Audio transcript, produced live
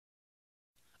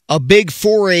A big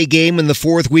 4A game in the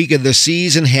fourth week of the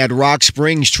season had Rock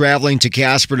Springs traveling to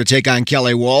Casper to take on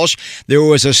Kelly Walsh. There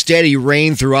was a steady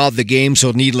rain throughout the game,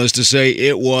 so needless to say,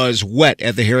 it was wet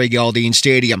at the Harry Galdine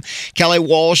Stadium. Kelly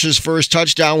Walsh's first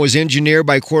touchdown was engineered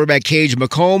by quarterback Cage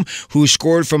McComb, who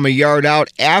scored from a yard out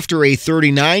after a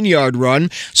 39-yard run,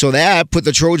 so that put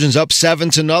the Trojans up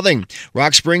 7-0.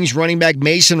 Rock Springs running back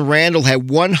Mason Randall had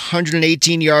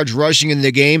 118 yards rushing in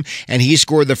the game, and he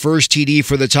scored the first TD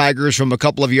for the Tigers from a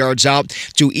couple of yards out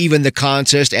to even the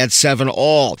contest at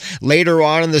 7-all. Later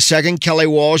on in the second, Kelly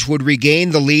Walsh would regain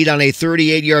the lead on a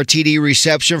 38-yard TD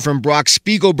reception from Brock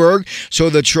Spiegelberg, so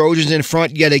the Trojans in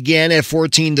front yet again at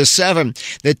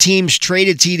 14-7. The teams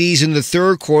traded TDs in the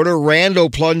third quarter. Randall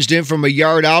plunged in from a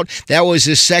yard out. That was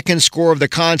his second score of the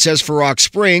contest for Rock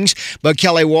Springs, but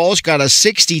Kelly Walsh got a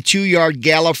 62-yard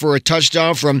gallop for a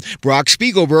touchdown from Brock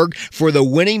Spiegelberg for the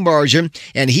winning margin,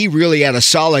 and he really had a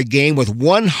solid game with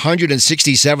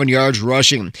 167 yards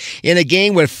rushing. In a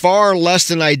game with far less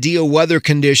than ideal weather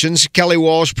conditions, Kelly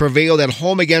Walsh prevailed at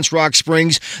home against Rock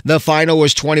Springs. The final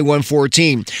was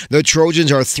 21-14. The Trojans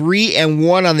are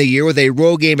 3-1 on the year with a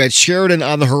road game at Sheridan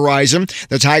on the horizon.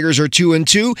 The Tigers are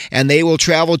 2-2, and they will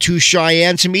travel to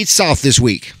Cheyenne to meet South this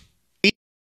week.